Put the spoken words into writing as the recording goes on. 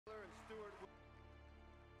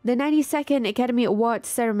The 92nd Academy Awards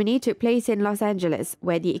ceremony took place in Los Angeles,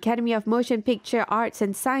 where the Academy of Motion Picture Arts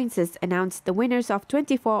and Sciences announced the winners of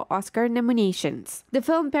 24 Oscar nominations. The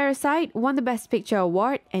film Parasite won the Best Picture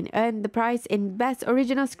award and earned the prize in Best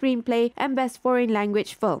Original Screenplay and Best Foreign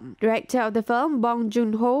Language Film. Director of the film, Bong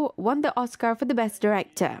Joon Ho, won the Oscar for the Best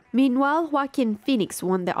Director. Meanwhile, Joaquin Phoenix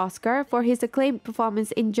won the Oscar for his acclaimed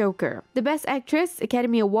performance in Joker. The Best Actress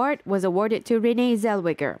Academy Award was awarded to Renee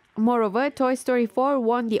Zellweger. Moreover, Toy Story 4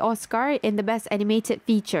 won the Oscar in the Best Animated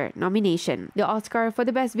Feature nomination. The Oscar for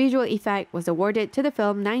the Best Visual Effect was awarded to the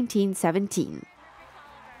film 1917.